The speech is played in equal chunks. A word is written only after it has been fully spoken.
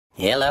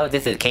Hello,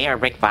 this is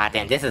KRBrickBot,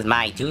 and this is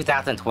my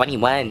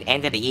 2021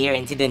 end of the year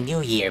into the new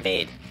year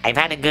vid. I've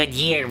had a good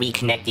year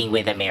reconnecting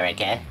with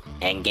America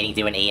and getting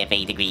through an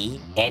AFA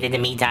degree, and in the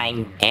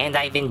meantime,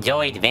 I've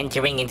enjoyed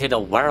venturing into the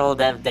world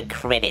of the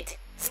credit.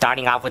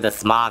 Starting off with a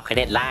small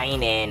credit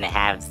line and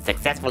have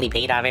successfully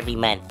paid off every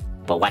month.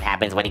 But what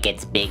happens when it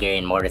gets bigger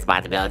and more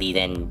responsibility,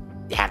 then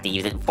you have to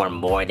use it for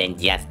more than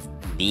just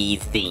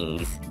these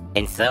things.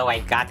 And so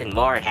I've gotten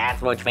more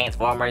Hasbro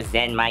Transformers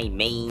than my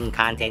main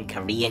content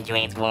Korean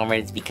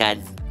Transformers, because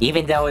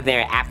even though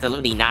they're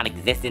absolutely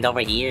non-existent over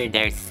here,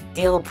 they're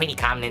still pretty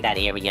common in that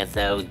area,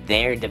 so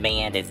their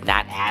demand is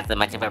not as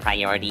much of a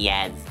priority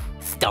as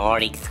store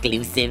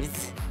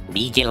exclusives,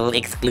 regional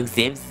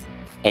exclusives.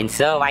 And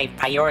so I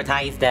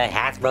prioritized the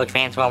Hasbro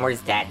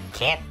Transformers that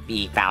can't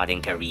be found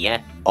in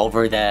Korea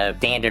over the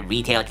standard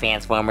retail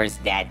Transformers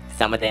that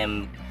some of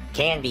them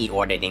can be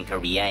ordered in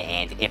Korea,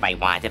 and if I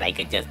wanted I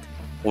could just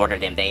order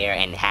them there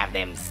and have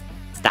them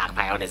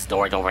stockpiled and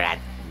stored over at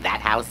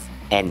that house.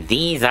 And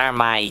these are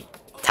my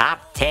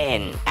top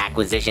 10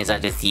 acquisitions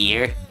of this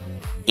year,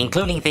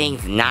 including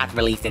things not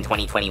released in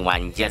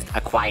 2021, just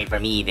acquired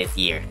for me this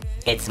year.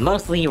 It's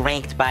mostly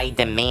ranked by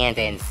demand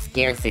and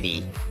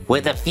scarcity,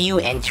 with a few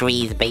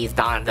entries based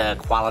on the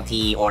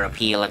quality or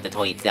appeal of the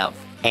toy itself.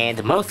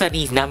 And most of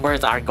these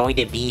numbers are going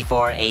to be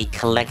for a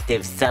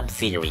collective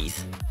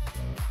sub-series,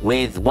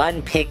 with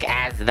one pick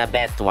as the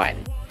best one,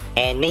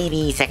 and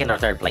maybe second or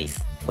third place.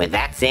 With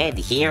that said,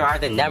 here are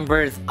the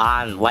numbers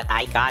on what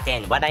I got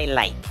and what I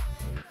like.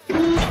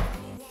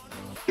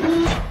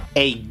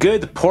 A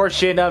good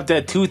portion of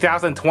the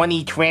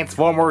 2020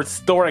 Transformers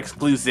store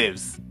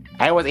exclusives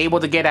I was able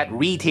to get at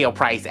retail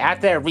price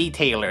at their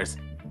retailers,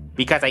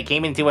 because I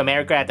came into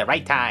America at the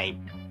right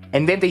time.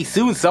 And then they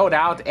soon sold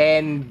out,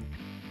 and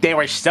they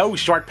were so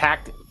short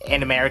packed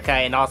in America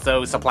and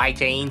also supply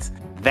chains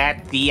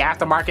that the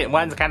aftermarket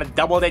ones kind of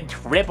doubled and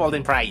tripled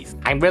in price.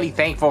 I'm really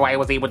thankful I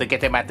was able to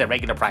get them at the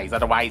regular price,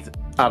 otherwise,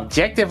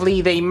 objectively,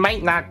 they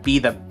might not be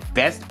the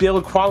best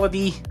build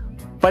quality,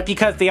 but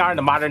because they are in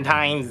the modern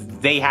times,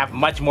 they have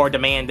much more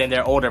demand than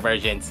their older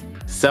versions.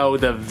 So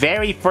the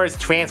very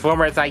first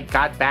Transformers I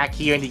got back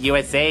here in the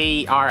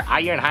USA are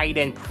Ironhide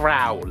and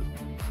Prowl.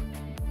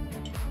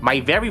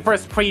 My very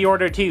first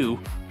pre-order too.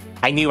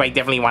 I knew I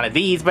definitely wanted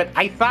these, but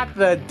I thought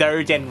the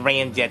Dirge and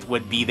Ramjet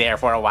would be there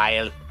for a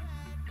while.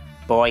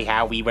 Boy,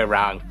 how we were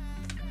wrong.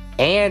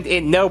 And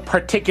in no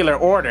particular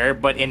order,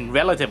 but in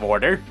relative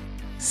order,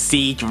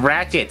 Siege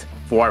Ratchet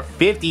for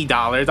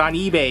 $50 on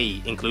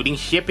eBay, including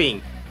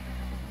shipping.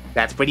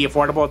 That's pretty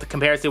affordable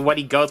compared to what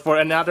he goes for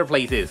in other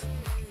places.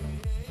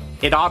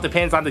 It all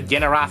depends on the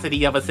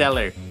generosity of a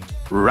seller.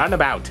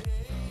 Runabout.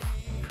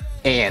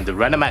 And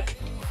Runamuck.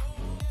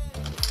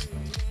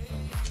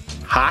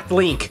 Hot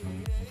Link.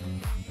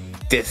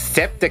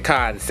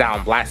 Decepticon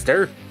Sound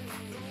Blaster.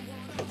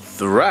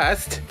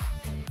 Thrust.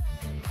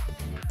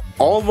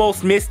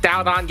 Almost missed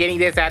out on getting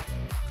this at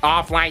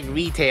offline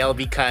retail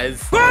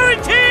because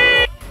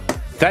quarantine!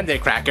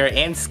 Thundercracker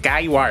and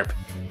Skywarp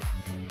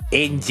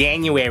in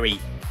January.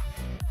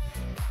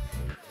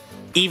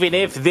 Even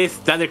if this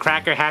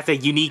Thundercracker has a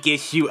unique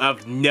issue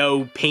of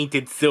no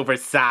painted silver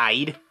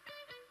side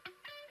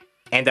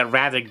and a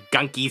rather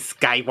gunky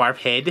Skywarp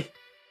head.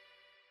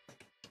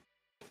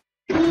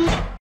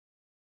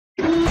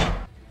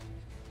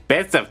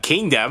 Best of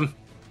Kingdom.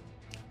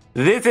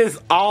 This is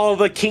all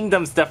the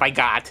Kingdom stuff I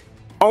got.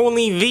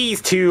 Only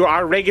these two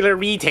are regular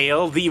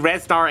retail, the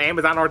rest are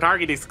Amazon or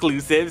Target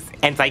exclusives,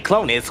 and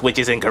Cyclonus, which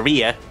is in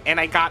Korea. And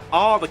I got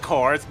all the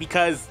cores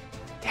because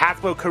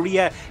Hasbro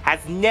Korea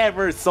has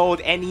never sold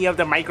any of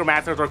the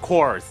Micromasters or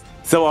cores.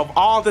 So of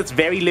all this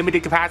very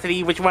limited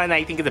capacity, which one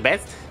I think is the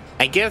best?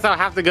 I guess I'll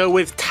have to go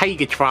with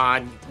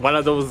Tigatron, one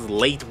of those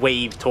late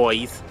wave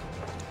toys.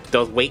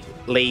 Those late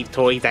wave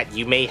toys that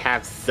you may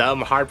have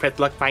some hard-pressed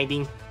luck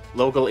finding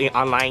locally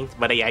online,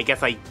 but I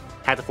guess I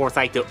had the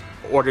foresight to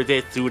order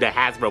this through the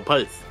Hasbro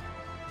Pulse.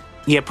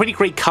 Yeah, pretty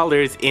great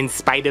colors in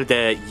spite of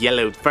the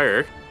yellowed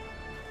fur.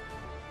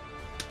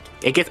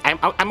 I guess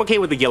I'm okay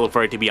with the yellow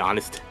fur, to be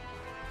honest.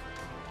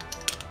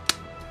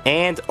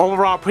 And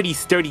overall pretty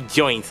sturdy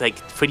joints, like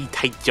pretty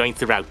tight joints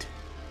throughout.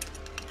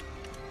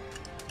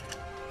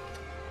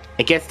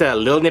 I guess the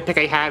little nitpick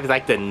I have is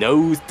like the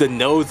nose. The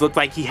nose looked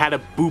like he had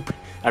a boop,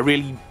 a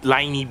really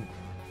liney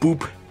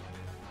boop.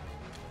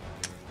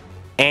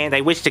 And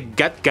I wish the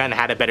gut gun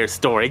had a better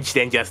storage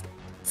than just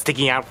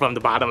sticking out from the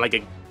bottom like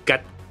a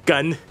gut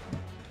gun.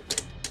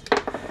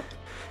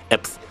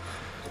 Oops.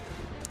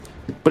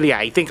 But yeah,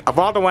 I think of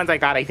all the ones I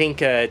got, I think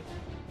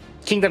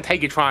Kingdom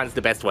Tigatron's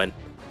the best one.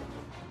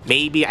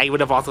 Maybe I would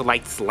have also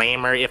liked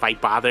Slammer if I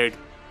bothered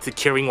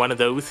securing one of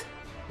those.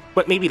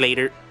 But maybe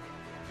later.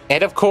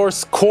 And of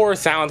course, Core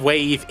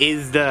Soundwave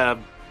is the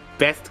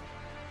best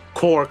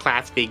core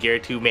class figure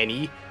to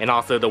many, and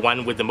also the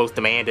one with the most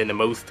demand and the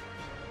most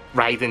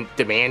rise in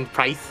demand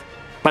price.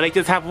 But I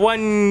just have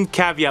one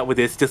caveat with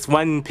this, just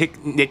one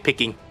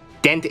nitpicking.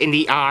 Dent in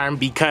the arm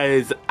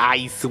because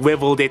I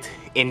swiveled it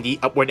in the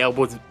upward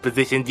elbow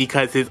position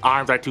because his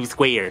arms are too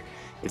square.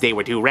 If they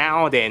were too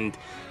round and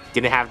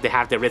didn't have to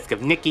have the risk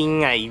of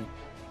nicking. I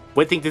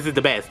would think this is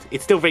the best.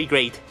 It's still very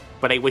great,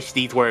 but I wish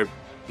these were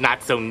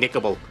not so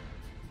nickable.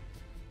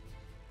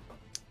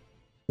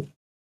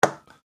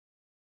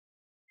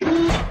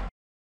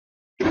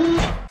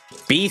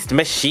 Beast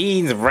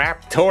Machines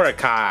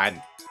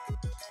Raptoricon.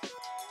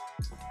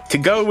 To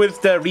go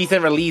with the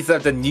recent release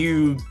of the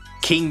new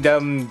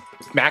Kingdom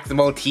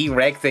Maximal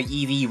T-Rex, the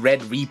easy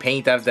red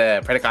repaint of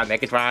the Predacon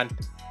Megatron.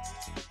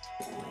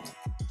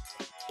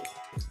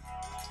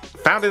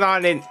 Found it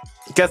on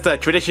just a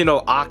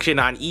traditional auction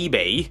on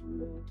eBay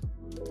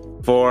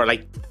for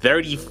like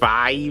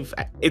 35.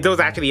 It was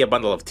actually a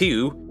bundle of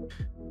 2,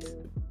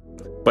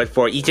 but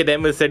for each of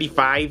them was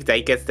 35. I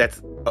guess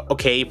that's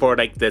okay for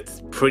like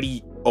this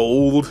pretty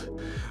old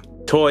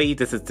toy.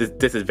 This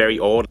is very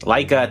old,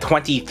 like a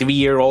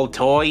 23-year-old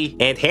toy.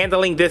 And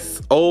handling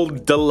this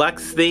old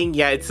deluxe thing,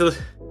 yeah,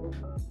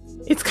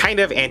 it's kind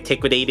of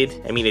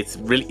antiquated. I mean, it's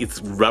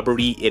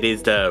rubbery. It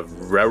is the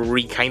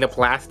rubbery kind of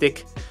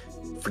plastic,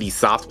 pretty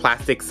soft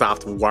plastic,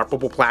 soft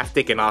warpable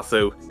plastic, and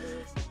also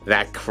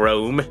that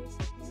chrome,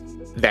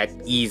 that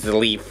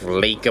easily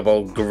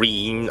flakeable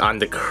green on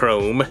the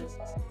chrome.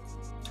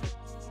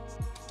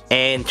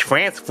 And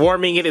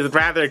transforming it is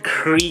rather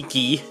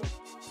creaky.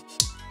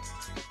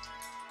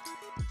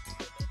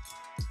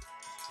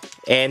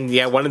 And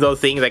yeah, one of those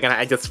things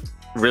I just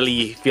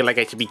really feel like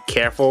I should be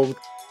careful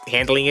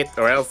handling it,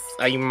 or else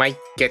I might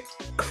get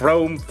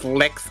chrome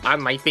flecks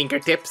on my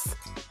fingertips.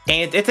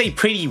 And it's a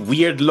pretty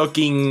weird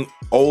looking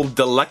old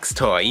deluxe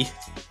toy.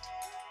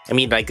 I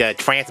mean, like a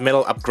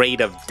transmetal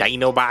upgrade of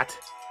Dinobot,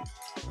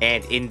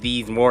 and in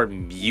these more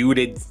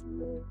muted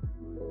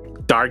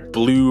dark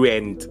blue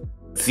and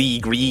sea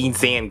green,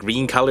 sand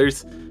green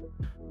colors.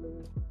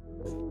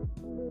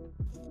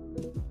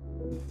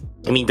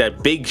 I mean, the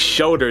big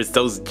shoulders,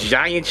 those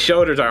giant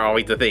shoulders are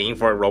always the thing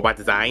for robot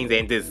designs,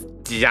 and this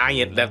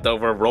giant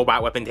leftover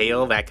robot weapon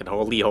tail that can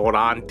hold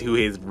on to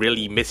his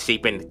really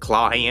misshapen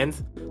claw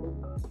hands.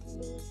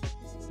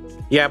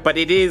 Yeah, but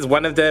it is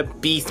one of the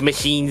Beast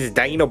Machines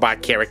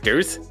Dinobot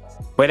characters.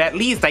 But at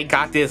least I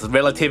got this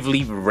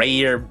relatively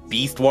rare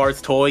Beast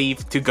Wars toy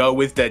to go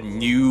with the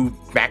new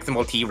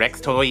Maximal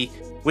T-Rex toy,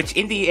 which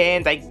in the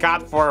end I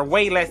got for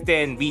way less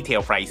than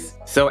retail price.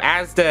 So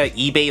as the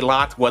eBay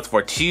lot was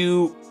for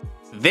 2,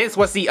 this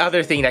was the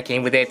other thing that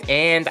came with it,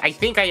 and I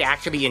think I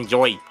actually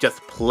enjoy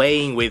just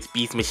playing with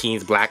Beast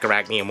Machines Black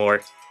Arachnia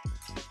more.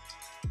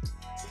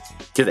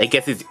 I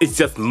guess it's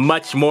just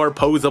much more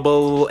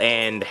posable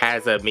and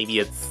has maybe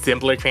a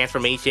simpler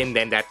transformation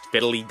than that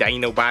fiddly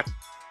Dinobot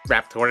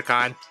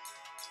Raptoricon.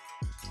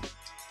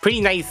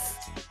 Pretty nice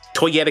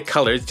toyetic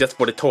colors just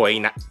for the toy,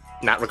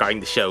 not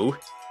regarding the show.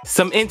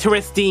 Some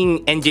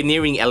interesting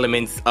engineering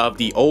elements of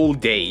the old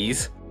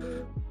days,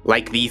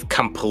 like these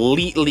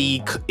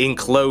completely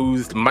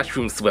enclosed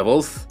mushroom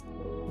swivels.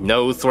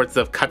 No sorts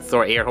of cuts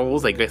or air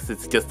holes. I guess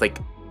it's just like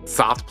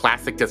soft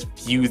plastic just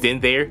fused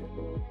in there.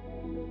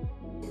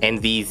 And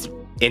these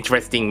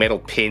interesting metal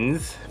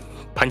pins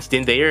punched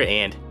in there,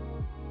 and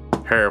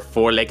her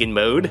 4-legged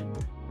mode,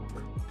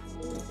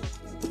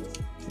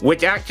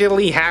 which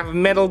actually have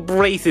metal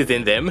braces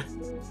in them.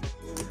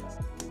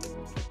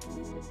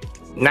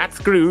 Not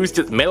screws,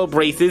 just metal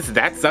braces.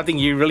 That's something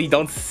you really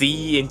don't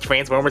see in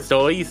Transformers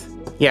toys.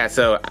 Yeah,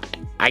 so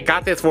I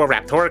got this for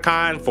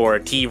Raptoricon, for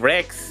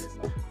T-Rex.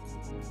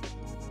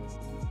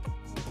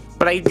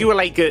 But I do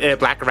like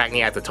Black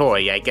Arachnia as a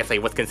toy. I guess I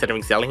was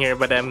considering selling her,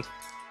 but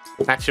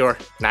not sure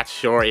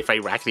if I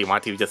actually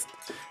want to,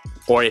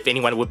 or if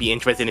anyone would be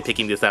interested in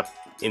picking this up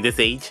in this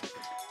age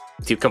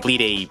to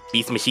complete a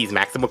Beast Machines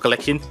Maximal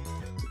collection.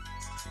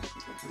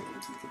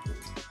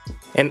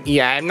 And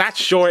yeah, I'm not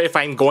sure if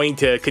I'm going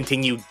to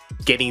continue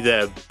getting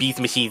the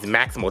Beast Machines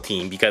Maximal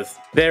team, because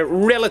they're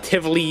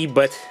relatively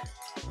but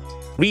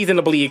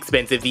reasonably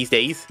expensive these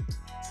days.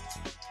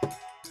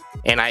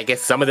 And I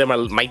guess some of them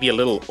might be a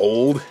little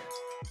old,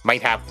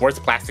 might have worse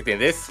plastic than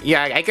this.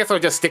 Yeah, I guess I'll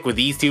just stick with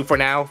these 2 for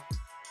now.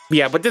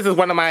 Yeah, but this is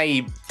one of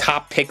my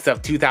top picks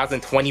of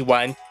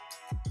 2021.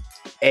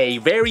 A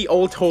very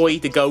old toy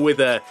to go with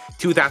a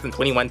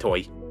 2021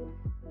 toy.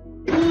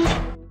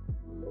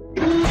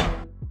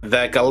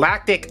 The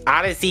Galactic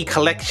Odyssey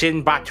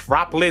Collection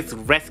Botropolis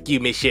Rescue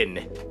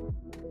Mission.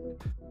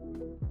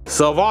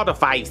 So of all the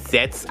 5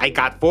 sets, I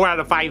got 4 out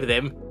of 5 of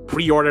them,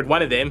 pre-ordered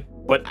 1 of them,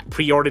 but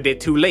pre-ordered it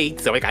too late,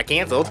 so it got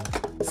cancelled.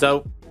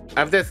 So,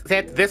 of this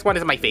set, this one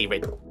is my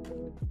favorite.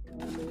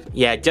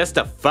 Yeah, just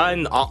a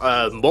fun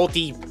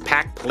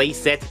multi-pack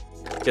playset.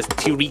 Just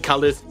 2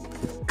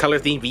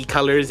 color-themed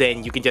recolors,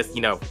 and you can just,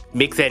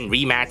 mix and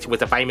rematch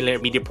with the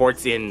 5mm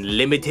ports in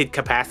limited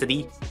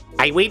capacity.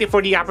 I waited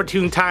for the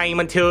opportune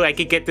time until I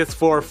could get this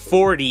for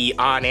 $40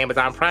 on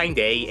Amazon Prime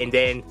Day, and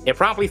then it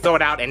promptly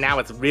sold out, and now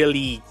it's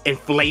really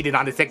inflated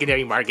on the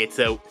secondary market,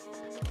 so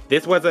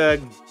this was a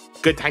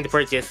good time to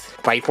purchase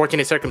by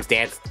fortunate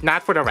circumstance,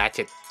 not for the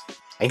Ratchet.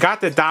 I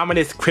got the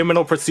Dominus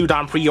Criminal Pursuit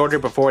on pre-order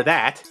before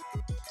that.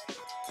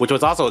 which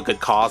was also a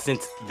good call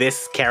since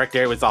this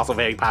character was also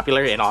very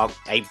popular, and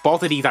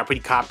both of these are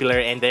pretty popular,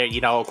 and they're, you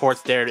know, of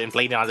course they're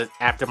inflated on the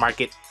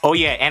aftermarket. Oh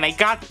yeah, and I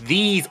got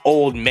these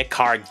old mech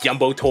card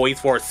jumbo toys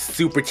for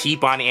super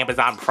cheap on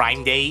Amazon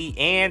Prime Day,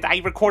 and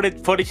I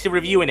recorded footage to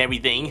review and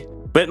everything.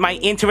 But my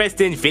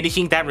interest in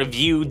finishing that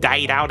review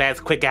died out as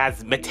quick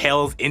as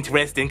Mattel's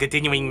interest in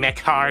continuing mech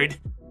card,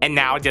 and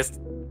now just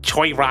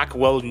Choi Rock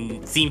will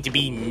seem to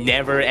be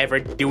never ever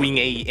doing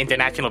a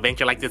international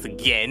venture like this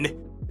again.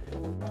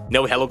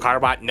 No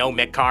Hellokarbot, no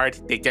mech card,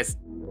 they just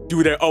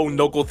do their own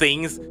local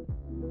things.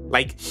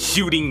 Like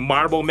shooting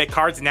marble mech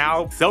cards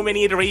now, so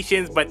many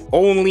iterations, but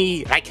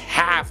only like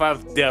half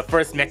of the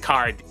first mech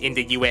card in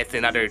the US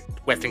and other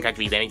Western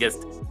countries, and it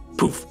just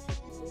poof.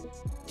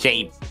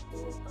 Shame.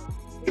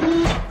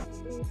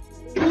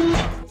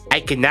 I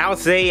can now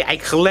say I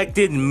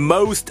collected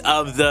most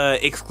of the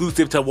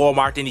exclusive to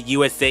Walmart in the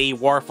USA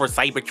War for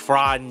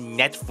Cybertron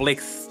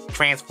Netflix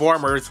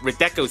Transformers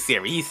Redeco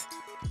series.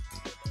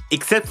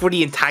 Except for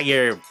the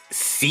entire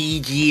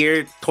Siege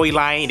Year toy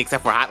line,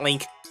 except for Hot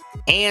Link,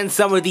 and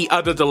some of the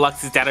other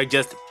deluxes that are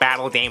just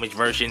battle damage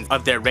versions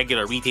of their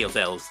regular retail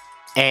sales.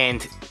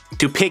 And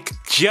to pick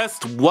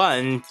just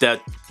one, the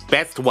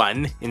best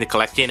one in the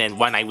collection, and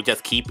one I would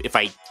just keep if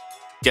I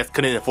just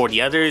couldn't afford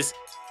the others,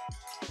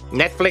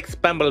 Netflix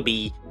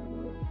Bumblebee.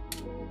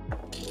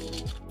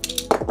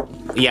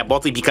 Yeah,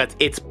 mostly because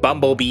it's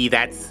Bumblebee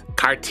that's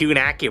cartoon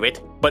accurate,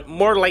 but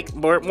more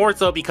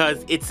so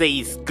because it's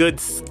a good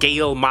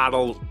scale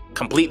model,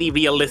 completely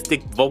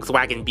realistic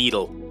Volkswagen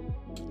Beetle.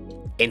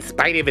 In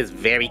spite of his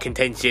very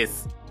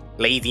contentious,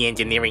 lazy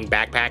engineering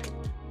backpack.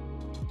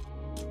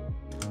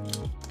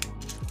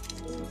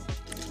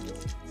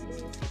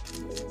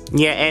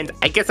 Yeah, and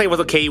I guess I was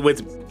okay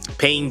with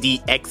paying the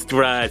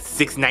extra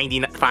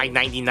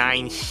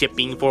 $5.99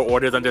 shipping for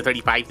orders under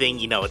 35 thing.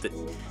 You know,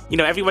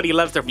 everybody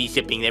loves the free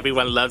shipping.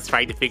 Everyone loves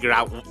trying to figure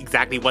out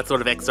exactly what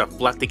sort of extra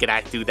fluff they could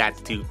add to that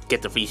to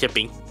get the free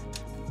shipping.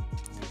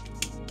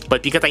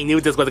 But because I knew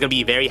this was going to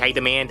be very high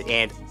demand,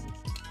 and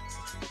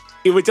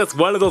it was just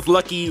one of those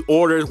lucky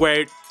orders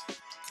where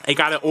I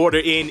got an order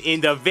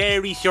in the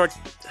very short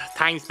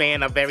time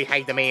span of very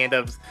high demand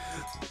of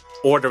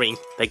ordering,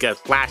 like a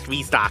flash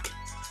restock.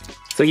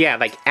 So yeah,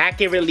 like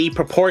accurately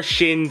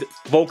proportioned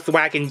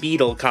Volkswagen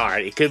Beetle car.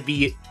 It could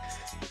be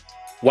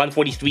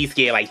 143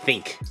 scale, I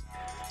think.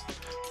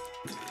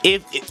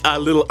 If a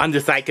little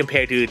undersized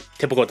compared to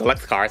typical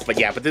deluxe cars, but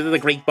yeah, but this is a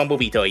great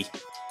Bumblebee toy.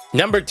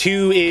 Number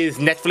 2 is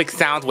Netflix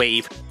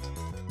Soundwave.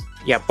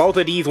 Yeah, both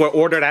of these were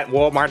ordered at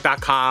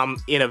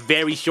Walmart.com in a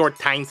very short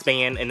time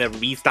span and a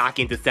restock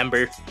in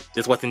December.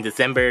 This was in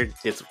December.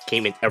 This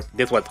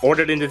was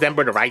ordered in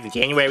December, the rise in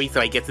January,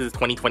 so I guess this is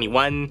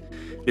 2021.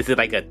 This is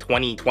like a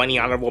 2020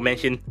 honorable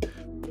mention.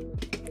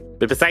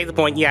 But besides the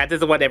point, yeah,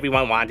 this is what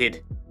everyone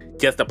wanted.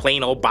 Just a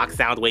plain old box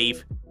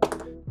Soundwave.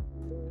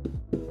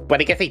 But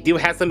I guess they do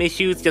have some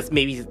issues, just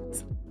maybe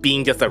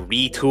being just a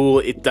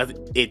retool. It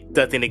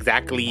doesn't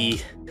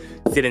exactly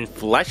sit in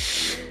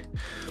flush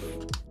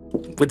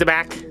with the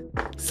back.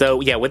 So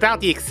yeah, without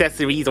the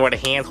accessories or the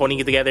hands holding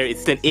it together,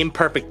 it's an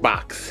imperfect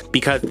box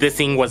because this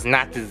thing was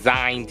not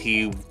designed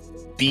to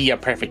be a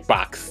perfect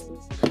box.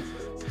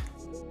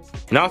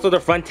 And also the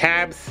front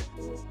tabs.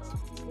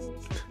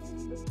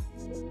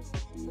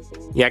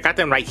 Yeah, I got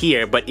them right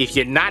here, but if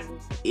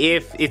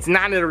it's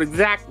not in the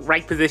exact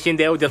right position,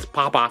 they'll just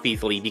pop off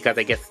easily because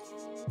I guess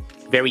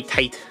very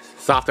tight,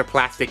 softer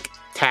plastic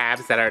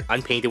tabs that are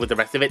unpainted with the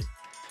rest of it.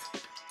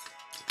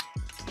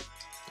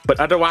 But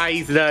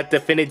otherwise, the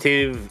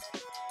definitive,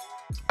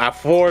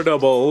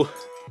 affordable,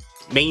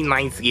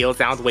 mainline scale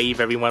Soundwave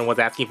everyone was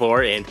asking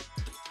for, and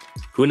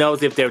who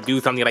knows if they'll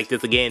do something like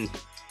this again.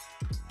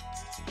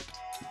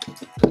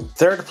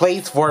 Third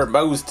place for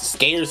most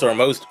scarce or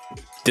most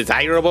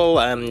desirable,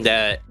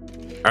 the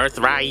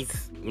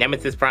Earthrise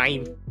Nemesis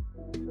Prime.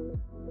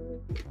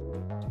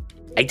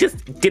 I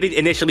just didn't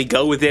initially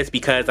go with this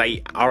because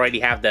I already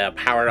have the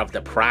Power of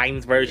the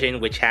Primes version,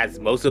 which has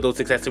most of those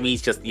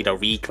accessories just,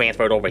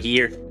 re-transferred over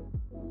here.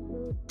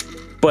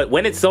 But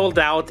when it sold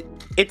out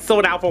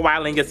for a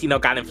while and just,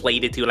 got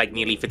inflated to like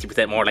nearly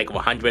 50% more, like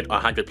 100 or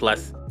 100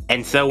 plus.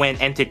 And so when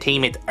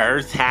Entertainment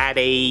Earth had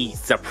a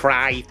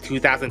surprise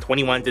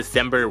 2021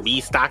 December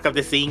restock of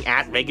this thing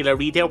at regular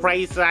retail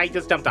price, I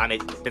just jumped on it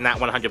to not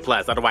 100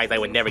 plus, otherwise I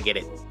would never get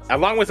it.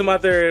 Along with some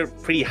other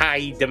pretty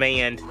high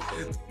demand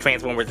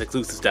Transformers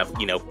exclusive stuff,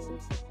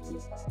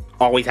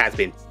 always has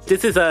been.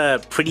 This is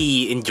a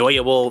pretty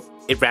enjoyable,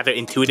 rather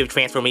intuitive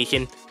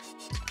transformation.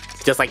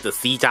 Just like the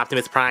Siege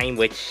Optimus Prime,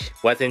 which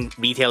wasn't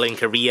retail in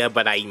Korea,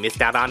 but I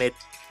missed out on it.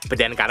 But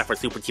then got it for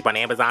super cheap on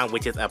Amazon,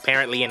 which is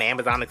apparently an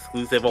Amazon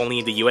exclusive only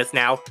in the US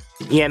now.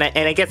 Yeah,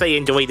 and I guess I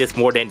enjoy this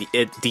more than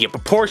the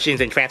proportions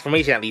and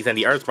transformation, at least, than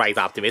the Earthrise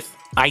Optimus.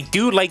 I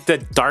do like the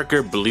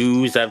darker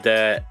blues of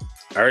the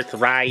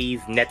Earthrise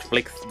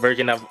Netflix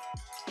version of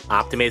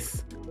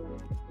Optimus,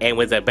 and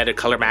with a better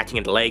color matching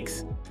in the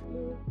legs.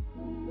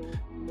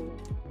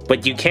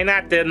 But you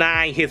cannot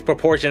deny his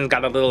proportions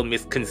got a little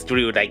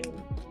misconstrued. Like,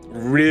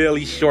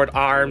 really short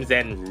arms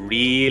and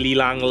really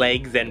long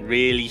legs and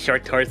really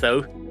short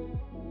torso.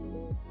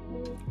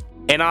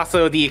 And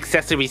also the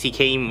accessories he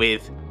came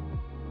with.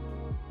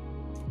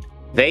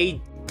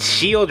 They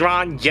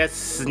Shieldron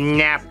just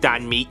snapped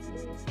on me.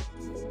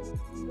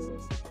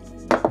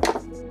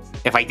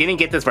 If I didn't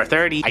get this for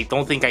 30, I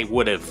don't think I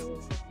would have.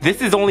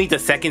 This is only the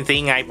second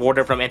thing I've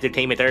ordered from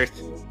Entertainment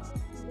Earth.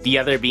 The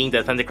other being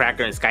the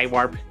Thundercracker and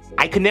Skywarp.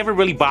 I could never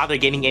really bother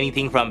getting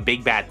anything from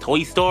Big Bad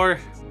Toy Store.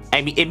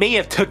 I mean, it may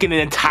have taken an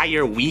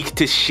entire week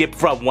to ship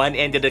from one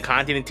end of the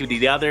continent to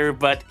the other,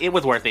 but it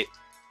was worth it.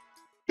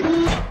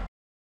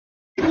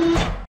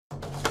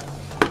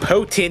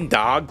 Potent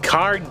Dog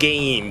Card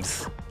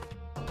Games.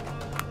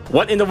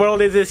 What in the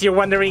world is this, you're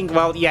wondering?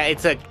 Well, yeah,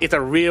 it's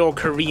a real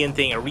Korean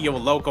thing, a real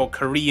local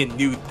Korean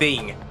new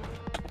thing.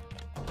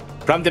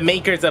 From the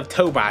makers of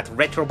Tobot,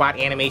 Retrobot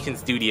Animation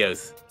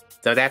Studios.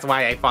 So that's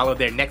why I followed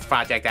their next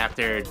project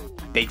after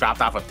they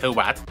dropped off of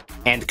Tobot.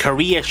 And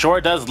Korea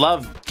sure does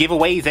love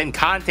giveaways and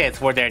contests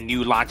for their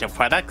new launch of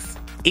products.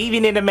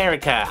 Even in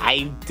America,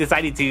 I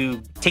decided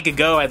to take a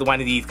go at one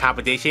of these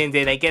competitions,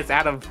 and I guess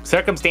out of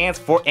circumstance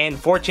and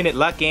fortunate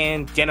luck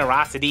and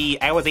generosity,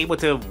 I was able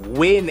to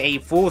win a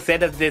full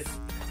set of this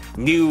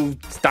new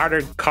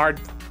starter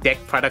card deck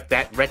product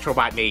that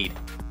Retrobot made.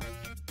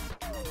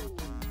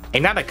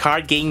 I'm not a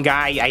card game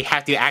guy. I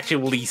have to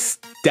actually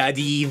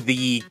study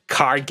the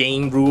card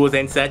game rules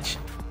and such,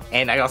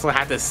 and I also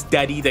have to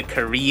study the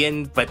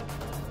Korean, but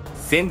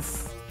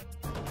since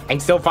I'm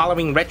still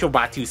following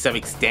Retrobot to some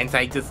extent,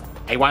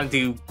 I wanted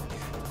to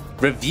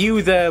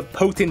review the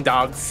Potent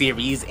Dog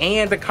series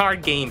and the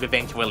card games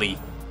eventually.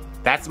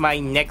 That's my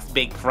next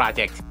big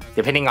project,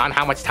 depending on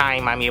how much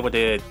time I'm able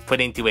to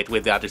put into it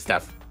with the other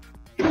stuff.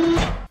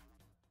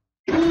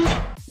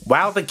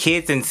 While the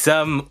kids and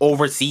some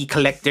overseas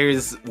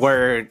collectors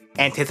were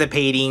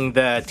anticipating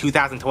the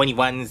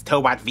 2021's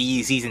Tobot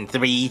V Season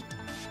 3,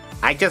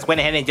 I just went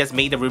ahead and just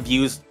made the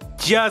reviews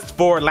just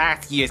for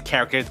last year's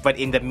characters, but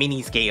in the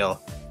mini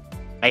scale.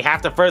 I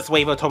have the first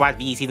wave of Tobot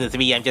V Season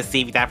 3, I'm just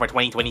saving that for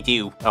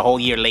 2022, a whole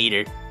year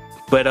later.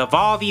 But of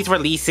all these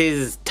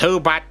releases,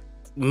 Tobot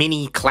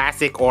Mini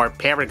Classic or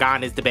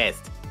Paragon is the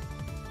best.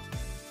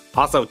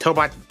 Also,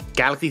 Tobot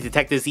Galaxy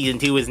Detective Season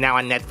 2 is now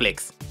on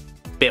Netflix.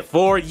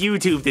 Before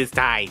YouTube this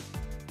time.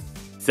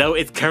 So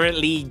it's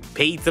currently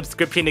paid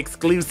subscription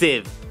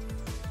exclusive.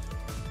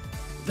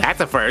 That's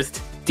a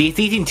first. The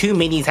Season 2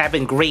 minis have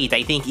been great,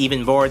 I think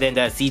even more than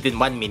the Season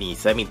 1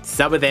 minis. I mean,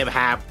 some of them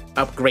have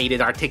upgraded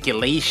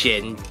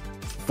articulation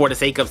for the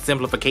sake of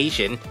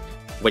simplification,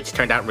 which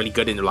turned out really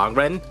good in the long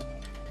run.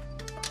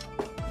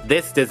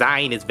 This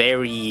design is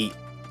very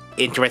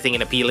interesting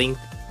and appealing.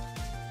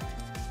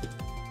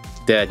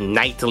 The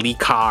knightly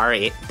car,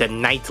 the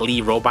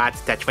knightly robot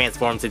that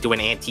transforms into an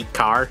antique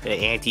car, an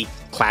antique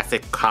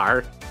classic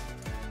car.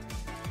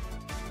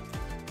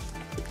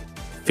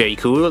 Very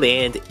cool,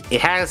 and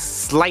it has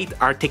slight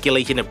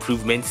articulation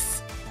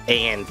improvements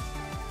and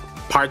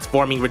parts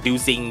forming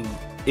reducing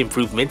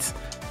improvements.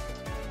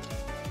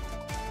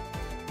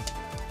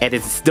 And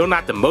it's still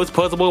not the most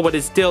posable, but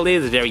it still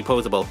is very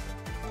posable.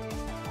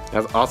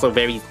 It's also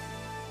very,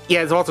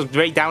 it's also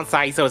very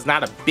downsized, so it's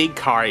not a big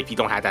car if you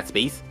don't have that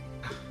space.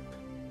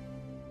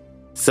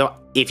 So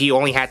if you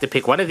only had to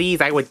pick one of these,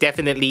 I would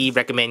definitely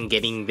recommend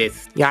getting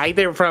this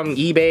either from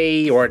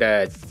eBay or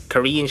the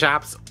Korean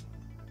shops,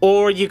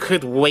 or you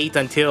could wait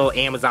until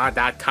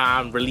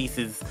Amazon.com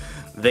releases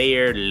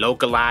their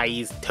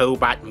localized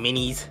Tobot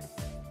minis.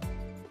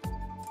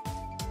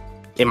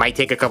 It might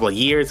take a couple of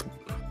years,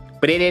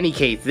 but in any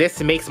case, this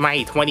makes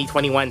my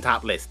 2021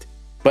 top list.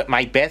 But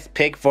my best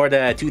pick for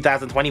the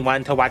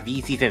 2021 Tobot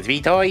V Season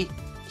 3 toy?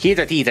 Here's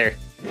a teaser.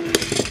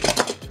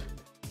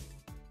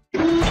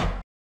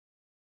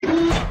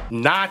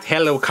 Not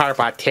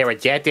Hello-Carbot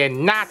Terrajet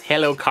and not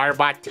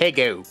Hello-Carbot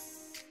Tego.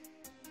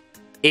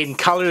 In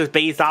colors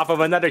based off of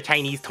another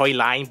Chinese toy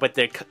line, but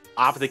their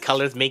opposite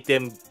colors make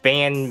them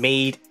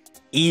fan-made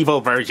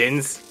evil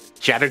versions.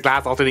 Shattered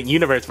Glass Alternate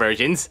Universe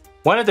versions.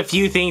 One of the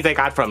few things I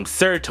got from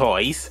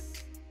Sirtoys.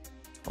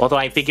 Although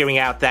I'm figuring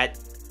out that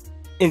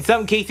in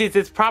some cases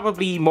it's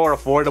probably more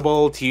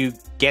affordable to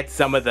get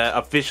some of the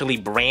officially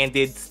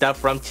branded stuff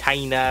from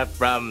China,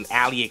 from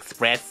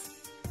AliExpress.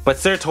 But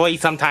Sirtoys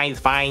sometimes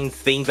finds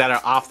things that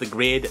are off the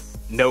grid,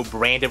 no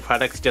branded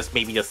products, just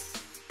maybe just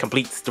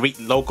complete street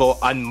local,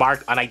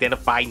 unmarked,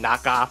 unidentified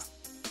knockoffs.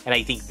 And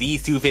I think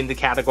these two fit in the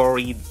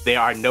category. There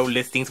are no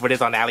listings for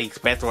this on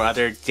AliExpress or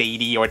other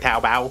JD or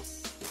Taobao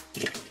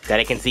that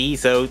I can see.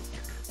 So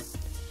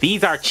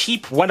these are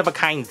cheap,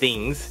 one-of-a-kind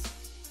things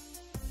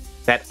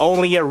that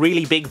only a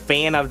really big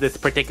fan of this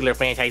particular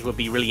franchise would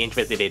be really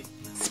interested in.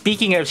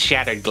 Speaking of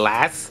Shattered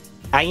Glass,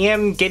 I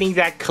am getting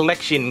that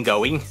collection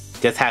going.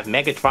 Just have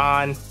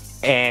Megatron,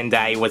 and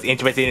I was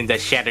interested in the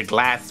Shattered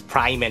Glass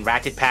Prime and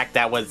Ratchet pack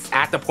that was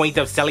at the point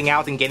of selling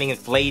out and getting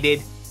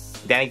inflated.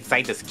 Then I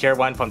decided to secure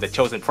one from the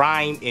Chosen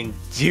Prime in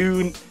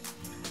June.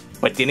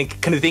 but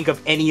couldn't think of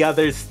any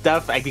other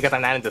stuff because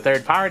I'm not into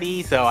third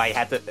party, so I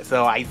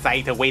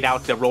decided to wait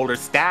out the roller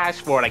stash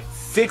for like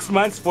 6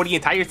 months, for the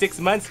entire 6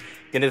 months,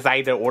 then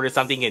decided to order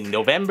something in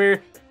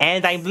November,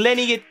 and I'm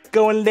letting it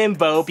go in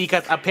limbo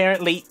because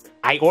apparently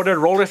I ordered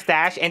roller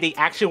stash and they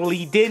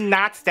actually did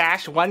not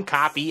stash one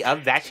copy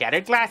of that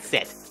Shattered Glass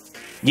set.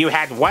 You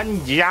had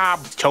one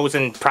job,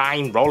 Chosen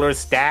Prime roller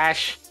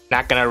stash.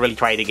 Not gonna really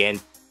try it again.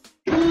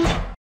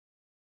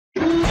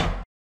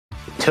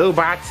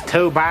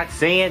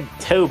 Tobots, and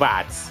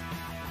Tobots.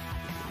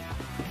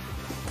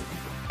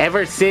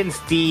 Ever since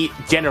the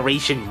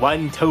Generation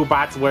 1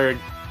 Tobots were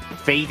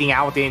phasing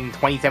out in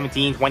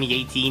 2017,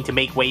 2018 to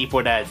make way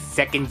for the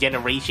second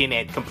generation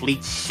and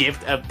complete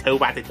shift of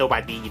Tobot to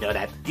Tobot V, you know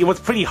that. It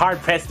was pretty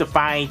hard-pressed to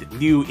find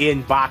new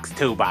in-box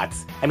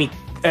Tobots. I mean,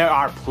 there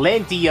are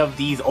plenty of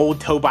these old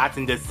Tobots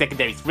in the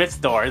secondary thrift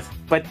stores,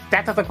 but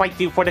that doesn't quite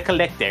do for the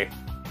collector.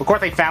 Of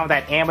course, I found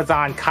that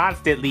Amazon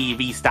constantly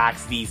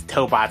restocks these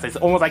Tobots. It's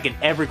almost like an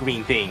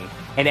evergreen thing.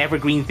 An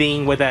evergreen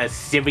thing with a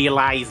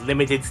serialized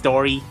limited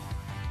story.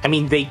 I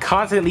mean, they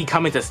constantly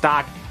come into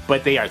stock,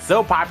 but they are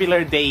so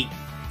popular they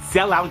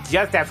sell out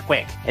just as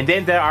quick. And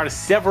then there are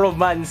several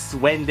months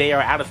when they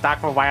are out of stock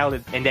for a while,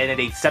 and then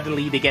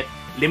they get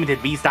limited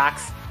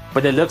restocks.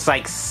 But it looks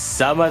like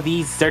some of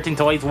these certain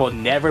toys will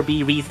never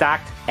be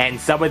restocked, and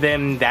some of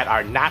them that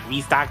are not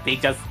restocked, they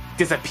just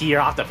disappear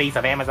off the face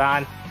of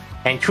Amazon.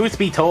 And truth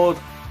be told,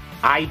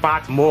 I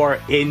bought more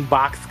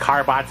in-box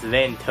Carbots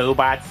than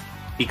Tobots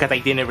because I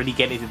didn't really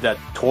get into the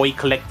toy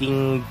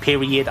collecting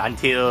period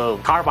until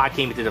Carbot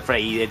came into the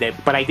fray.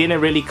 But I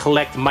didn't really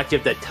collect much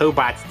of the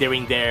Tobots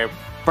during their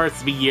first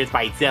 3 years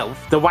by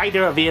itself. The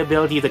wider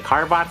availability of the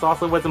Carbots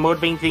also was a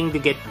motivating thing to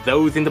get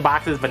those in the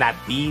boxes, but not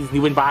these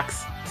new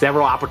in-box.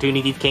 Several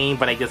opportunities came,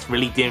 but I just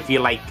really didn't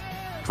feel like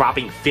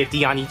dropping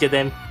 50 on each of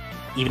them,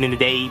 even in the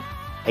day.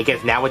 I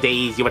guess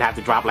nowadays you would have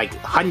to drop like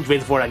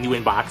hundreds for a new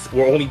inbox,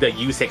 or only the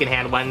used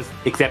secondhand ones,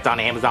 except on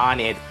Amazon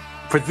and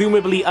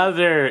presumably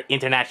other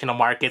international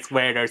markets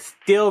where they're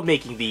still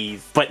making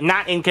these, but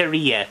not in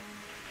Korea.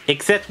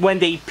 Except when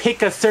they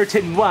pick a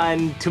certain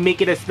one to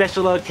make it a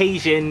special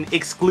occasion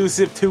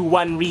exclusive to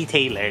one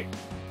retailer.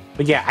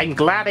 But yeah, I'm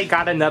glad I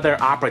got another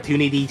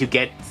opportunity to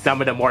get some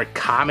of the more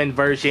common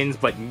versions,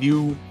 but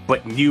new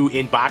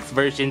in-box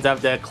versions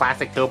of the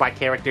classic Tobot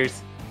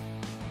characters.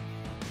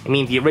 I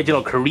mean, the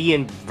original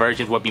Korean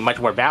versions would be much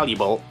more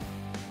valuable.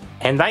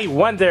 And I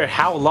wonder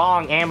how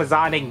long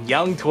Amazon and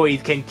Young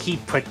Toys can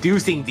keep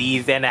producing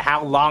these, and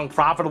how long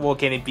profitable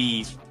can it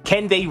be?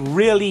 Can they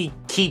really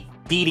keep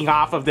feeding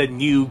off of the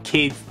new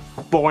kids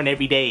born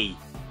every day?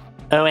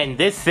 Oh, and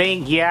this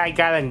thing, yeah, I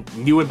got a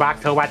new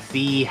in-box Tobot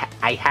C.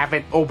 I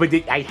haven't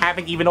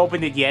even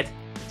opened it yet.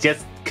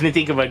 Just couldn't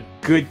think of a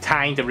good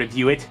time to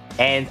review it.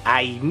 And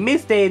I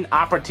missed an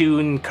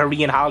opportune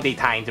Korean holiday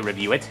time to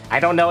review it.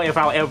 I don't know if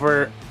I'll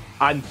ever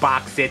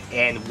unbox it,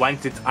 and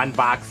once it's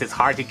unboxed, it's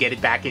hard to get it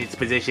back in its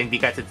position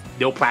because it's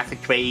no plastic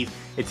trays,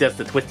 it's just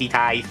the twisty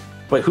ties.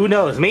 But who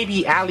knows,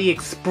 maybe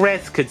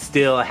AliExpress could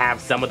still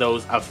have some of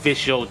those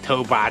official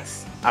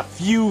Tobots. A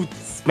few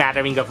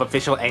smattering of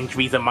official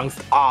entries amongst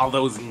all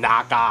those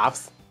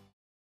knockoffs.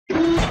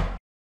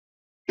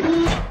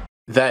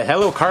 The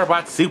Hello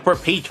Carbot Super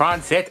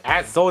Patron set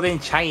as sold in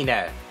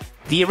China.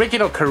 The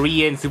original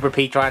Korean Super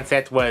Patron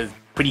set was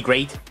pretty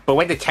great, but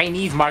when the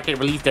Chinese market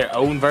released their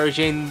own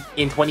version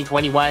in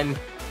 2021,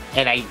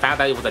 and I found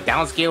out it was a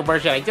downscale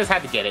version, I just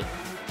had to get it.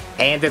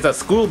 And there's a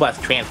school bus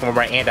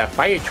transformer and a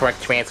fire truck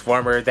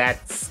transformer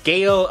that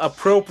scale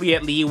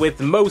appropriately with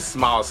most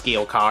small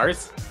scale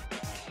cars.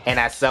 And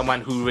as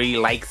someone who really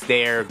likes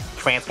their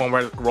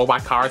Transformer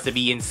robot cars to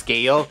be in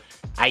scale,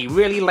 I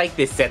really like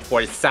this set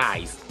for its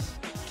size.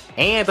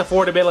 And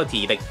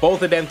affordability, like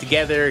both of them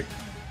together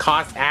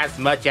cost as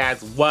much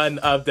as one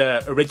of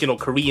the original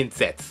Korean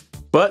sets.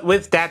 But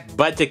with that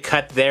budget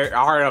cut, there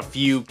are a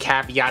few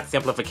caveat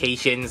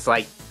simplifications,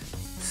 like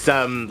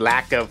some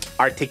lack of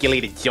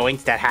articulated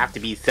joints that have to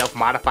be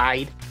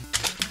self-modified.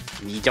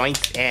 Knee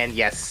joints, and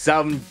yes,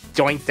 some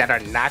joints that are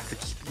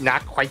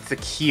not quite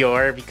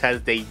secure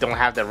because they don't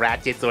have the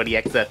ratchets or the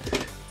extra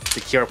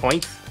secure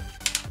points.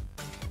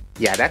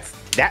 Yeah,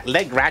 that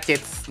leg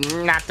ratchet's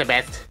not the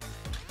best.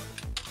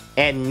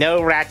 And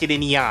no ratchet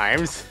in the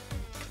arms.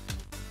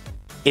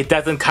 It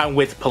doesn't come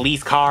with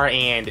police car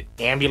and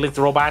ambulance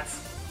robots.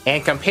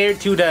 And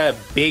compared to the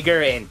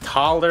bigger and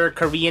taller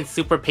Korean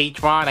Super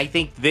Patron, I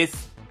think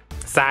this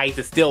size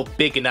is still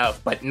big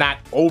enough, but not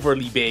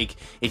overly big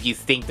if you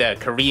think the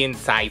Korean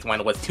size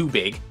one was too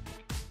big.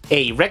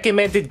 A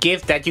recommended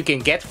gift that you can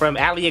get from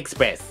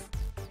AliExpress.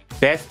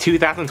 Best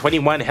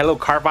 2021 Hello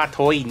Carbot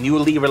toy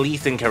newly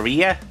released in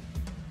Korea?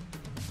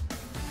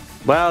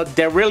 Well,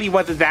 there really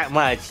wasn't that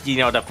much. You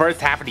know, the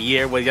first half of the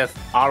year was just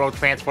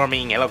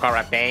auto-transforming Hello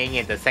Carbot Bang,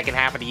 and the second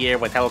half of the year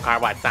was Hello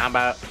Carbot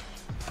Samba.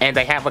 And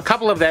I have a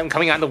couple of them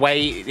coming on the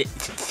way,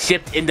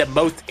 shipped in the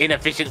most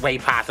inefficient way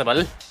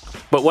possible.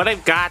 But what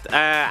I've got,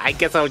 I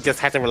guess I'll just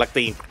have to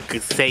reluctantly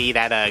say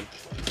that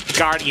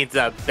Guardian's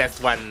the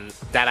best one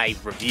that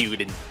I've reviewed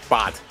and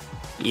bought.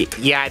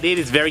 Yeah, it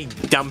is very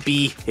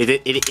dumpy.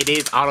 It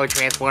is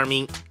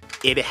auto-transforming.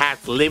 It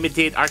has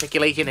limited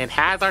articulation. It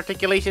has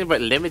articulation,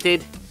 but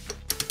limited.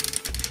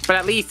 But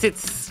at least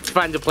it's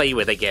fun to play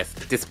with, I guess,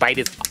 despite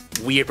its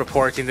weird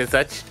proportions and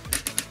such.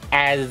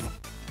 As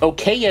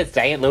okay as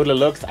Giant Loader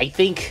looks, I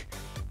think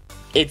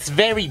it's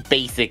very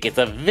basic. It's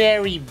a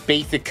very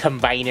basic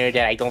combiner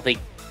that I don't think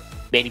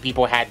many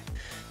people had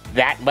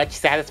that much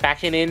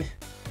satisfaction in.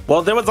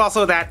 Well, there was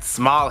also that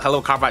small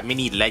Helloka봇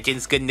Mini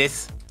Legends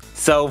goodness.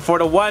 So for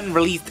the one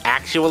released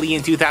actually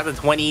in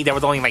 2020, there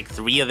was only like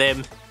 3 of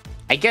them.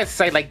 I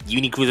guess I like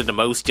Unicruiser the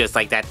most, just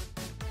like that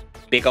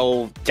big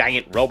old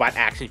giant robot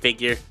action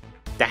figure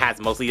that has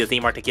mostly the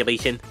same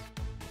articulation,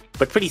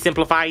 but pretty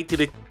simplified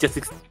to just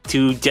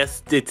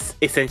its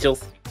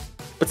essentials.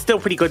 But still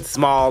pretty good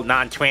small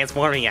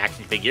non-transforming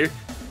action figure.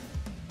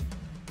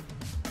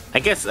 I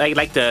guess I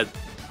like the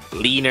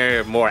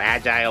leaner, more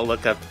agile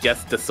look of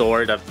just the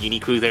sword of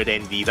Unicruiser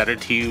than these other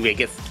 2. I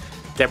guess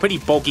they're pretty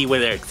bulky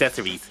with their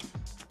accessories.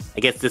 I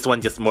guess this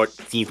one just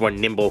seems more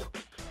nimble.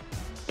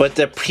 But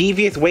the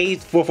previous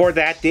waves before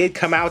that did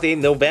come out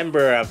in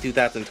November of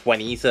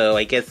 2020, so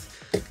I guess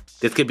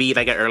this could be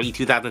like an early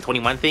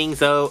 2021 thing.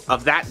 So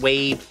of that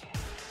wave,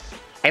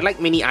 I like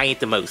Mini Giant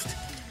the most.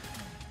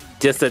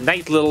 Just a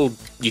nice little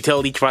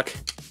utility truck,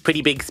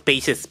 pretty big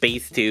spacious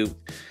space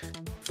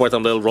for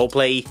some little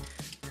roleplay,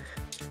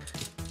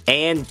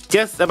 and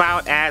just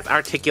about as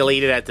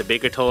articulated as the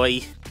bigger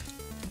toy,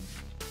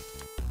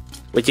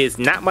 which is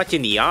not much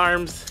in the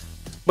arms,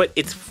 but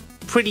it's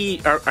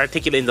pretty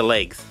articulate in the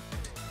legs.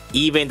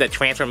 Even the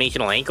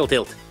transformational ankle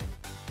tilt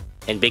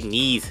and big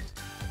knees,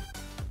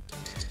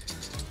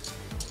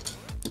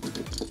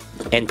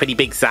 and pretty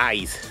big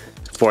size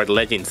for the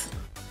Legends.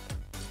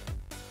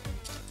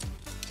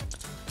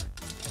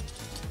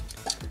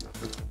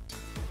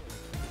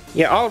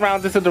 Yeah, all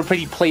around this is a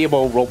pretty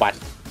playable robot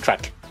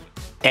truck.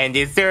 And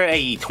is there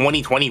a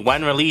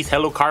 2021 release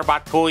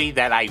Helloka봇 toy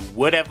that I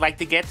would have liked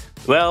to get?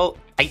 Well,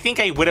 I think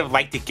I would have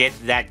liked to get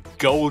that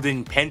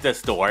golden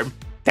Pentastorm.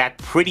 That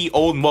pretty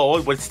old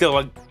mold was still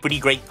a pretty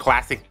great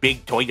classic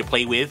big toy to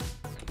play with.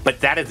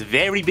 But that is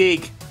very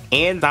big.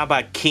 And how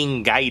about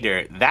King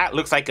Guider? That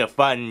looks like a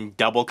fun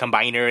double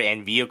combiner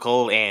and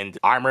vehicle and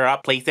armor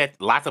up playset.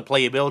 Lots of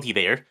playability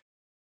there.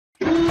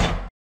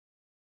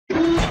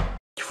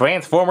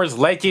 Transformers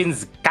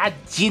Legends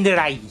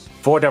Gajinrai.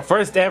 For the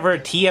first ever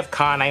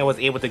TFCon I was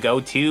able to go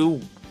to,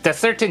 the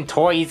certain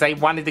toys I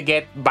wanted to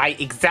get, my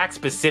exact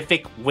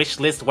specific wish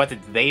list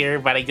wasn't there,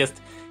 but I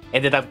just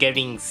ended up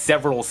getting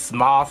several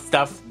small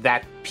stuff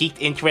that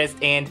piqued interest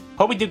and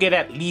hoping to get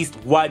at least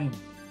one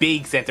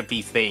big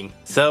centerpiece thing.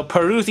 So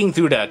perusing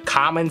through the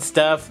common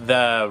stuff,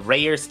 the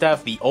rare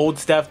stuff, the old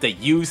stuff, the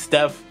used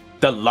stuff,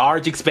 the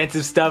large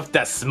expensive stuff,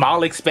 the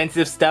small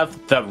expensive stuff,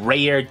 the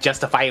rare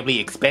justifiably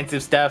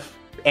expensive stuff,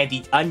 and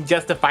the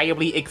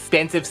unjustifiably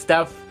expensive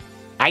stuff,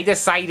 I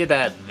decided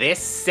that this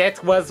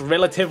set was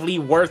relatively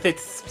worth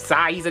its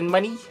size and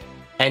money.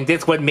 And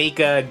this would make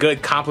a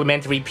good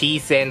complementary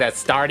piece and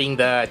starting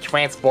the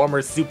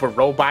Transformers Super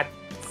Robot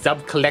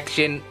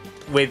sub-collection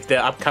with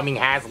the upcoming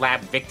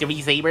HasLab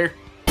Victory Saber.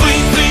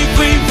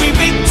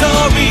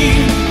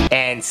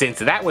 And since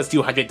that was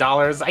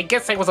 $200, I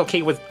guess I was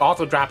okay with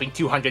also dropping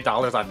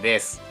 $200 on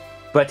this.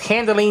 But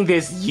handling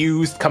this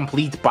used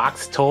complete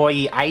box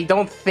toy, I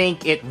don't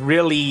think it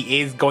really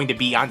is going to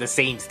be on the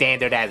same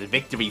standard as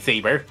Victory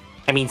Saber.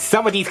 I mean,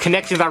 some of these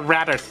connections are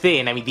rather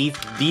thin. I mean,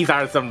 these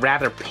are some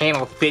rather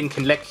panel thin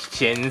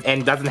connections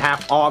and doesn't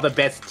have all the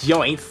best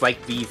joints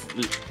like these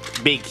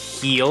big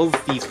heels,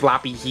 these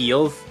floppy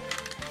heels.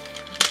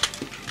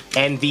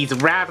 And these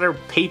rather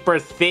paper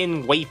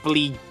thin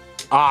waferly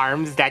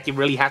arms that you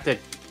really have to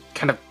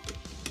kind of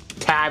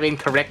tab in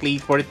correctly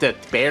for it to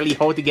barely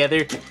hold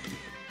together.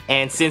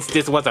 And since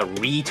this was a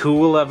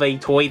retool of a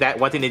toy that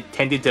wasn't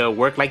intended to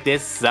work like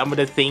this, some of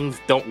the things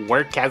don't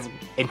work as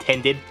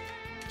intended.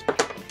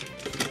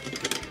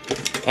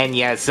 And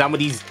yeah, some of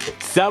these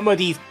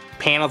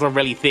panels are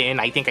really thin.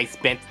 I think I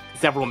spent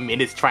several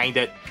minutes trying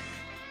to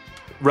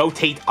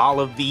rotate all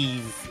of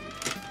these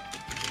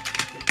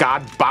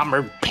God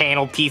Bomber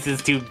panel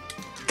pieces to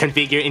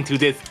configure into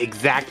this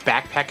exact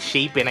backpack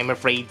shape, and I'm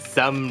afraid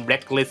some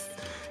reckless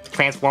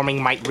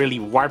transforming might really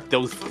warp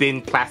those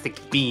thin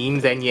plastic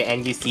beams. And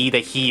you see the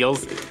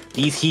heels.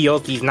 These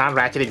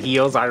non-ratcheted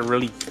heels are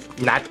really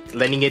not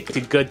lending it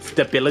to good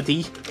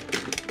stability.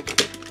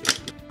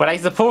 But I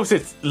suppose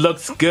it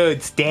looks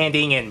good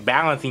standing and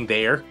balancing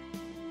there.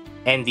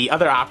 And the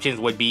other options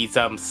would be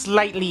some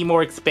slightly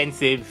more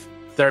expensive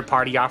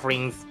third-party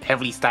offerings,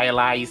 heavily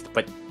stylized,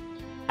 but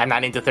I'm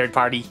not into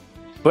third-party.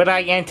 But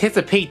I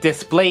anticipate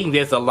displaying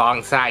this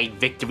alongside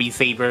Victory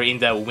Saber in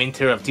the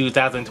winter of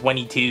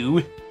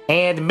 2022.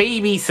 And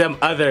maybe some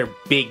other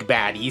big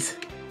baddies.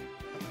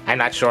 I'm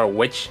not sure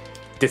which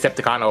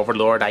Decepticon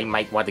Overlord I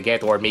might want to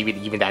get, or maybe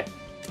even that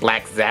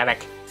Black Zadok.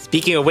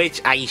 Speaking of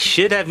which, I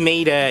should have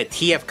made a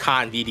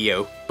TFCon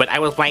video, but I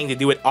was planning to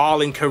do it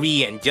all in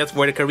Korean, just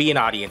for the Korean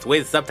audience,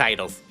 with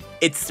subtitles.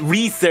 It's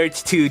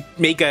research to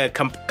make a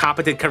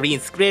competent Korean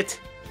script,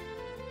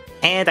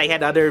 And I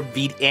had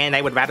and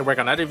I would rather work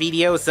on other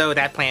videos, so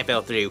that plan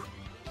fell through.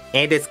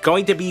 And it's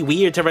going to be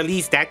weird to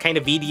release that kind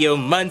of video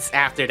months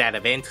after that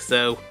event,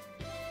 so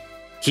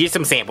here's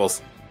some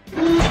samples.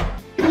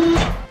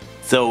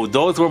 So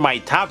those were my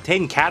top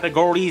 10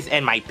 categories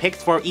and my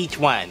picks for each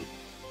one.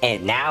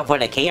 And now for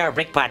the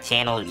KRBrickBot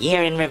channel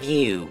year in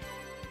review.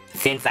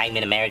 Since I'm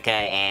in America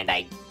and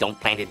I don't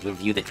plan to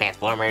review the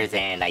Transformers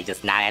and I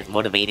just not as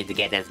motivated to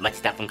get as much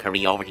stuff from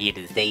Korea over here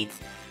to the States,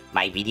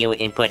 my video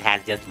input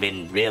has just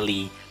been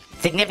really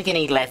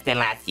significantly less than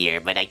last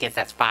year, but I guess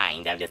that's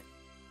fine. I'm just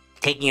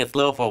taking it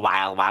slow for a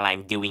while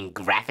I'm doing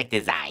graphic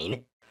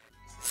design.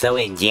 So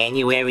in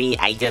January,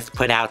 I just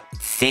put out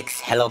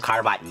 6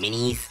 Carbot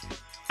minis.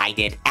 I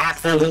did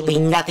absolutely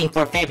nothing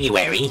for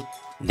February.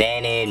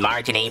 Then in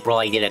March and April,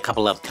 I did a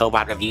couple of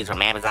Tobot reviews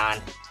from Amazon.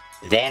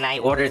 Then I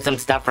ordered some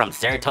stuff from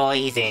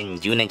Sirtoys in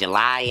June and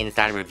July and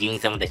started reviewing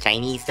some of the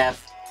Chinese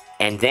stuff.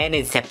 And then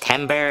in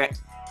September,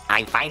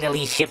 I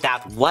finally shipped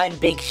out one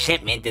big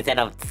shipment instead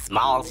of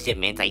small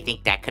shipments. I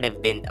think that could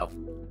have been,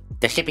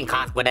 the shipping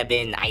cost would have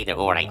been either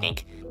or, I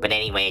think. But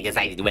anyway, I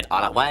decided to do it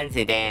all at once,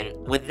 and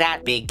then with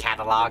that big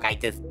catalog, I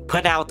just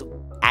put out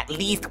at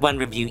least 1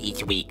 review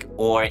each week,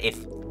 or if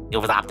it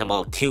was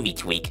optimal, 2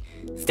 each week.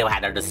 Still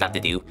had other stuff to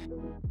do.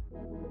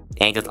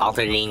 And just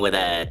alternating with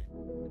a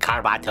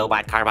Carbot,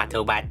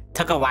 Tobot.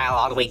 Took a while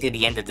all the way to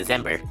the end of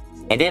December.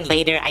 And then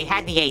later, I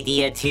had the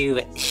idea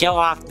to show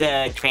off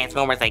the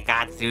Transformers I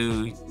got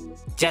through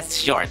just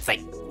shorts,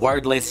 like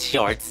wordless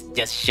shorts,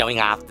 just showing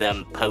off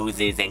the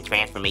poses and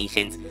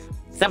transformations.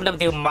 Some of them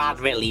do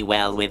moderately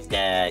well with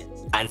the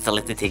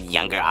unsolicited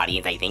younger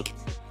audience, I think.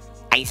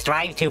 I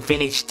strive to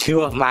finish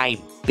 2 of my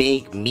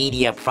big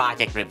media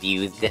project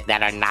reviews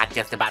that are not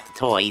just about the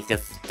toys,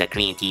 just the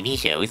Korean TV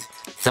shows.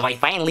 So I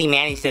finally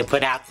managed to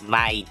put out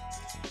my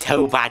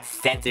Tobot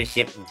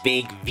censorship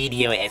big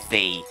video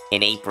essay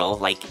in April,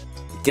 like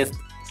just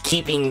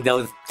keeping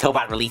those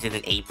Tobot releases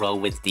in April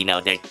with, you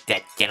know,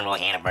 that general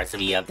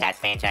anniversary of that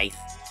franchise.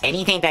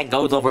 Anything that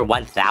goes over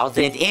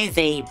 1,000 is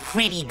a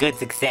pretty good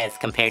success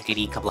compared to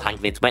the couple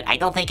hundreds, but I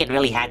don't think it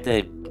really had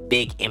the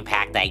big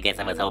impact I guess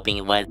I was hoping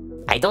it was.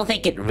 I don't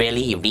think it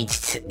really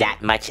reached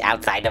that much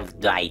outside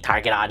of my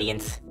target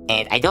audience,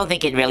 and I don't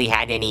think it really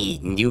had any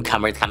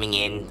newcomers coming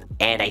in,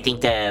 and I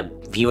think the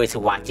viewers who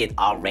watched it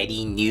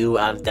already knew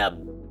of the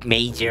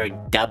major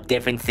dub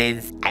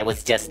differences. I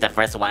was just the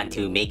first one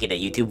to make it a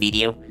YouTube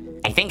video.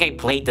 I think I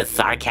played the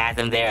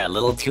sarcasm there a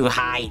little too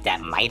high. That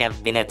might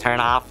have been a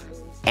turnoff.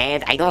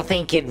 And I don't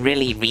think it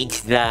really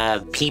reached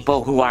the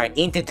people who are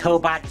into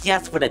Tobot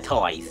just for the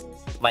toys,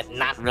 but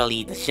not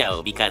really the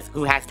show, because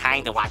who has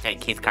time to watch a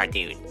kid's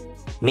cartoon?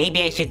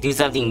 Maybe I should do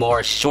something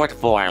more short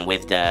form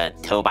with the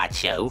Tobot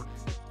show.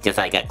 Just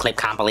like a clip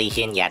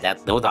compilation, yeah,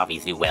 those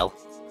obviously will.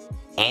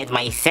 And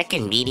my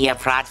second media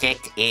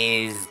project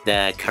is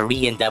the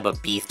Korean dub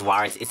of Beast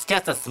Wars. It's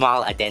just a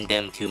small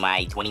addendum to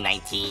my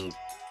 2019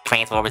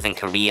 Transformers in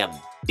Korea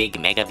big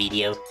mega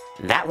video.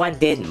 That one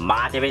did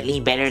moderately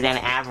better than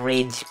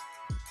average,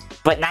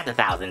 but not the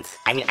thousands.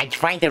 I mean, I'm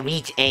trying to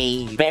reach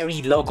a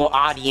very local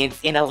audience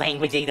in a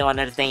language they don't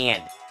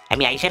understand. I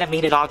mean, I should have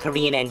made it all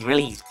Korean and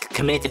really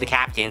committed to the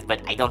captions,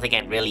 but I don't think I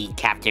really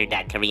captured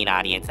that Korean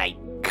audience I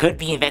could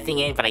be investing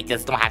in, but I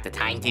just don't have the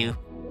time to.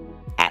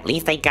 At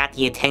least I got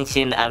the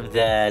attention of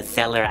the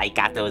seller I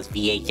got those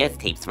VHS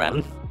tapes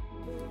from.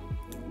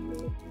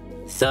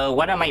 So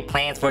what are my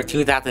plans for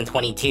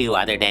 2022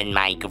 other than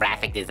my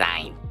graphic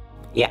design?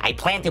 Yeah, I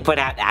plan to put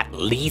out at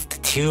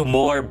least 2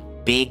 more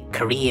big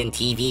Korean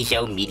TV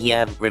show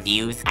media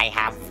reviews. I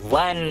have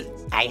one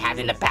I have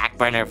in the back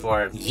burner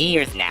for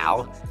years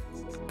now,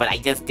 but I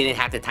just didn't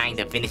have the time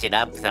to finish it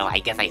up, so I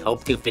guess I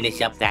hope to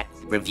finish up that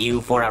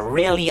review for a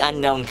really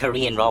unknown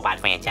Korean robot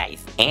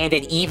franchise. And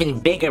an even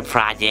bigger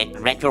project,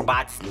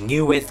 Retrobot's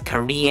newest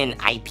Korean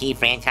IP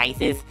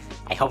franchises.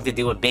 I hope to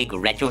do a big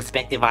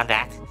retrospective on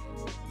that.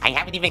 I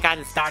haven't even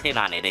gotten started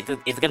on it.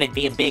 It's gonna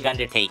be a big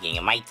undertaking.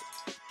 It might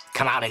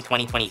come out in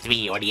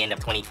 2023 or the end of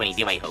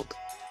 2022, I hope.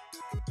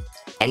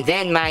 And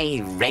then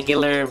my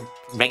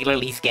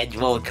regularly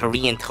scheduled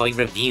Korean toy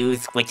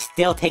reviews, which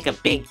still take a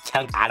big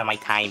chunk out of my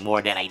time,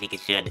 more than I think it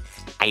should.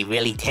 I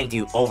really tend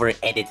to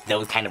over-edit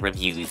those kind of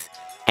reviews.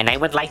 And I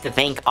would like to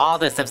thank all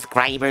the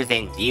subscribers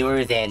and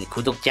viewers and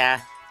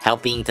구독자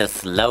helping to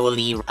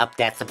slowly up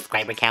that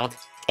subscriber count.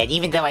 And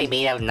even though I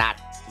may have not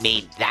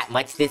made that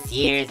much this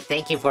year,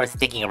 thank you for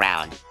sticking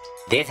around.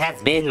 This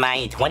has been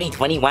my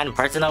 2021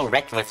 personal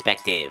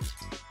retrospective.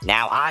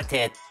 Now on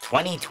to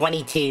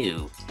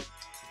 2022.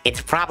 It's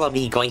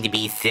probably going to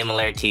be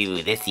similar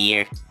to this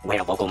year,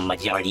 where a vocal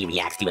majority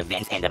reacts to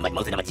events and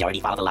most of the majority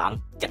follows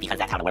along, just because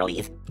that's how the world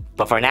is.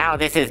 But for now,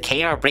 this is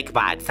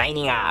KRBrickBot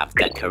signing off,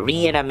 the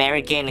Korean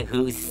American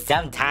who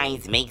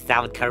sometimes makes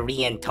out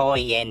Korean toy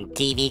and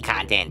TV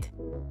content.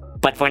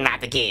 But for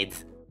not the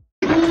kids.